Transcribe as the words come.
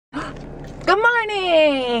Good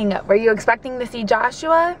morning! Were you expecting to see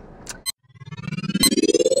Joshua?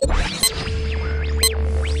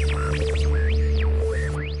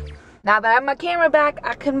 Now that I have my camera back,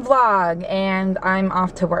 I can vlog, and I'm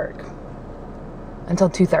off to work until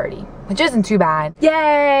 2:30, which isn't too bad.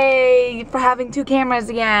 Yay for having 2 cameras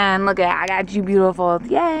again. Look at, I got you beautiful.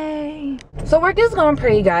 Yay. So work is going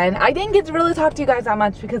pretty good. I didn't get to really talk to you guys that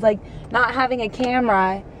much because like not having a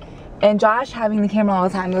camera and Josh having the camera all the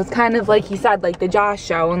time, it was kind of like he said, like the Josh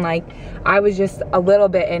show, and like I was just a little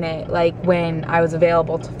bit in it like when I was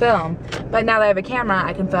available to film. But now that I have a camera,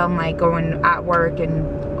 I can film like going at work and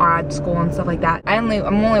or at school and stuff like that. I'm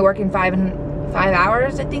only working 5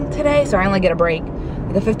 hours I think today, so I only get a break,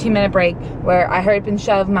 like a 15-minute break where I hurry up and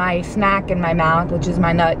shove my snack in my mouth, which is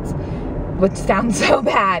my nuts, which sounds so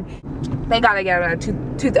bad. Thank God I get out at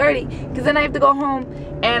 2:30 because then I have to go home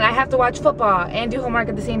and I have to watch football and do homework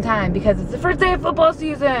at the same time because it's the first day of football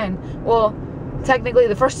season. Well, technically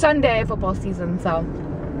the first Sunday of football season, so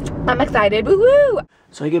I'm excited. Woo-woo!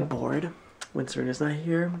 So I get bored when Serena's not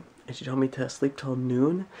here, and she told me to sleep till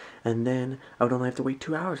noon, and then I would only have to wait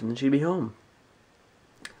 2 hours, and then she'd be home.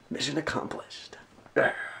 Mission accomplished.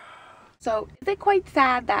 So, is it quite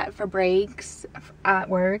sad that for breaks at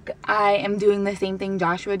work, I am doing the same thing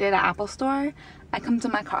Joshua did at Apple Store? I come to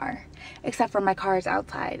my car, except for my car is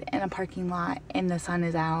outside in a parking lot and the sun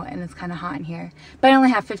is out and it's kind of hot in here. But I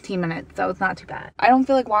only have 15 minutes, so it's not too bad. I don't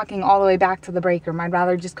feel like walking all the way back to the break room. I'd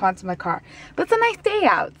rather just come out to my car. But it's a nice day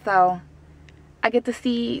out, so I get to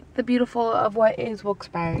see the beautiful of what is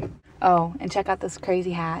Wilkes-Barre. Oh, and check out this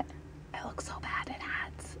crazy hat. It looks so bad in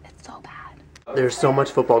hats. It's so bad. There's so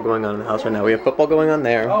much football going on in the house right now. We have football going on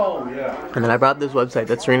there. Oh, yeah. And then I brought this website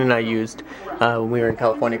that Serena and I used when we were in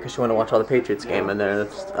California because she wanted to watch all the Patriots game, and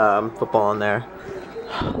there's football on there.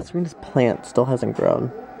 Serena's plant still hasn't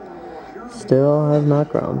grown. Still has not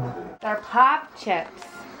grown. They're pop chips.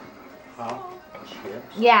 Pop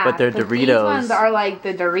chips? Yeah, but they're Doritos. These ones are like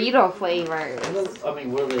the Dorito flavors. I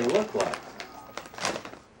mean, what do they look like?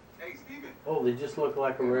 Oh, they just look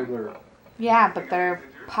like a regular... Yeah, but they're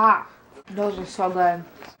pop. Those are so good.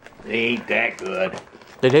 They ain't that good.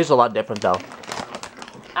 They taste a lot different though.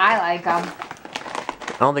 I like them.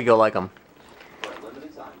 I don't think you'll like them.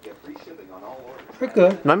 They're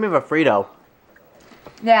good. Remind me of a Frito.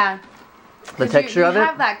 Yeah. The texture of it? You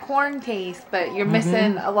have that corn taste, but you're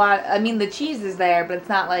missing a lot. I mean, the cheese is there, but it's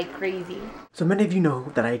not like crazy. So many of you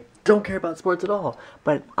know that I don't care about sports at all,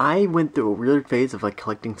 but I went through a weird phase of like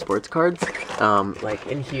collecting sports cards. Like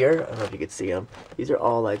in here, I don't know if you could see them. These are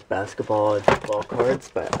all like basketball and football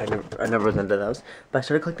cards, but I never was into those. But I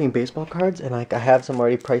started collecting baseball cards, and like I have some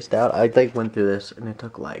already priced out. I like went through this, and it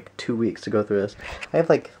took like 2 weeks to go through this. I have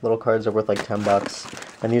like little cards that are worth like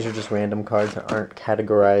 $10, and these are just random cards that aren't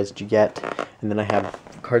categorized yet. And then I have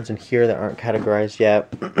cards in here that aren't categorized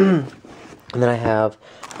yet. And then I have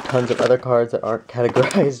tons of other cards that aren't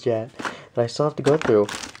categorized yet that I still have to go through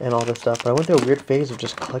and all this stuff. But I went through a weird phase of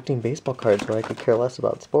just collecting baseball cards where I could care less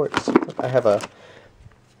about sports. I have a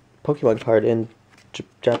Pokemon card in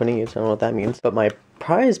Japanese. I don't know what that means. But my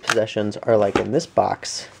prized possessions are like in this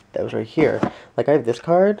box that was right here. Like I have this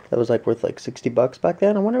card that was like worth like $60 back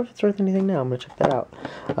then. I wonder if it's worth anything now. I'm going to check that out.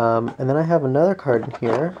 And then I have another card in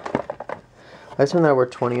here. I have some that are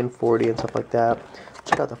worth 20 and 40 and stuff like that.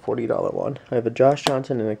 Check out the $40 one. I have a Josh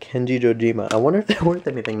Johnson and a Kenji Jojima. I wonder if they're worth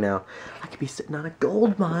anything now. I could be sitting on a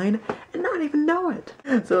gold mine and not even know it.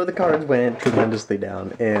 So the cards went tremendously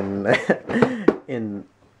down in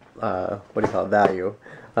what do you call it, value.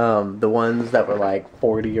 The ones that were like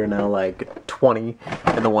 40 are now like 20,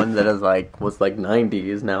 and the ones that was like 90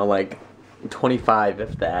 is now like 25,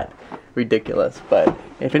 if that. Ridiculous. But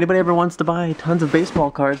if anybody ever wants to buy tons of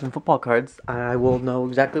baseball cards and football cards, I will know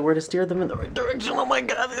exactly where to steer them in the right direction. Oh my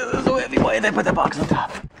god, this is so heavy. Why did I put the box on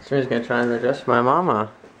top? Serena's gonna try and adjust my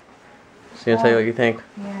mama. She's gonna tell you what you think.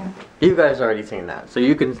 Yeah. You guys already seen that, so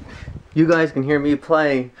you guys can hear me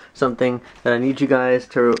play something that I need you guys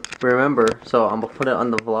to remember. So I'm gonna put it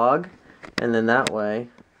on the vlog, and then that way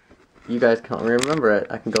you guys can't remember it.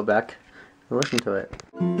 I can go back and listen to it.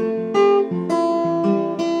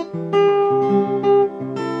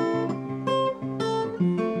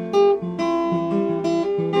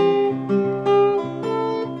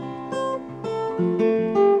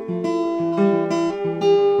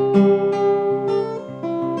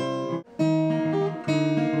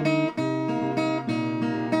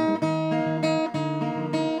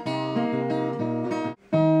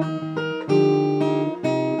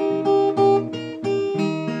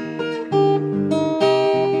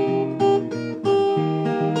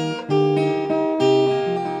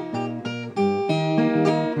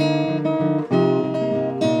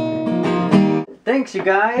 Thanks, you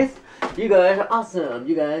guys. You guys are awesome.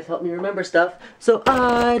 You guys help me remember stuff so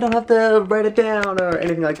I don't have to write it down or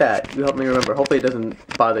anything like that. You help me remember. Hopefully it doesn't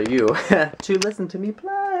bother you to listen to me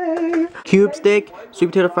play. Cube steak, sweet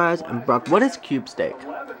potato fries, and broccoli. What is cube steak?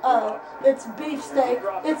 It's beef steak.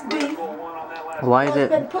 It's beef. Why is It's it?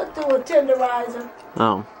 been put through a tenderizer.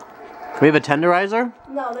 Oh. We have a tenderizer?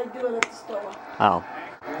 No, they do it at the store. Oh.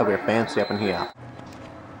 Oh, we're fancy up in here.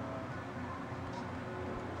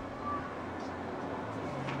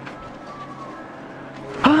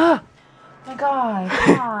 Ah! Oh my god,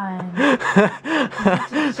 come on.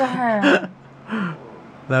 Sure.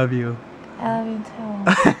 Love you. I love you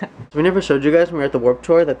too. We never showed you guys when we were at the Warped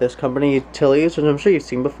Tour that this company, Tilly's, which I'm sure you've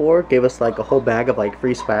seen before, gave us like a whole bag of like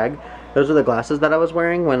free swag. Those are the glasses that I was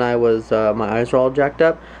wearing when I was, my eyes were all jacked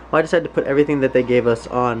up. Well, I decided to put everything that they gave us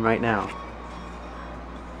on right now.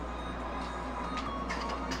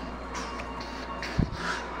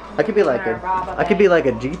 I could be like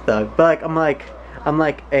a G-Thug, but like I'm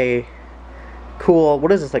like a cool,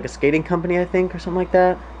 what is this, like a skating company I think, or something like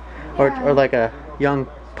that? Yeah. Or like a young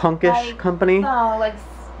punkish company? No, like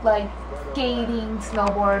skating,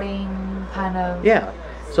 snowboarding, kind of. Yeah.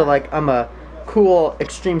 So like I'm a cool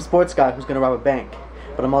extreme sports guy who's gonna rob a bank,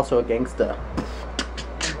 but I'm also a gangster.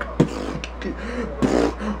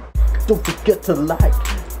 Don't forget to like,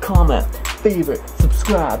 comment, favorite,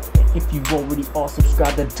 subscribe. If you already are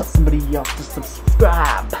subscribed, then tell somebody else to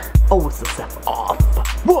subscribe. Oh, it's a step off.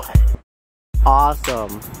 What?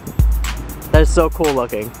 Awesome. That is so cool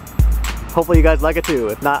looking. Hopefully you guys like it too.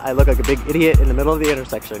 If not, I look like a big idiot in the middle of the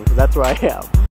intersection, because that's where I am.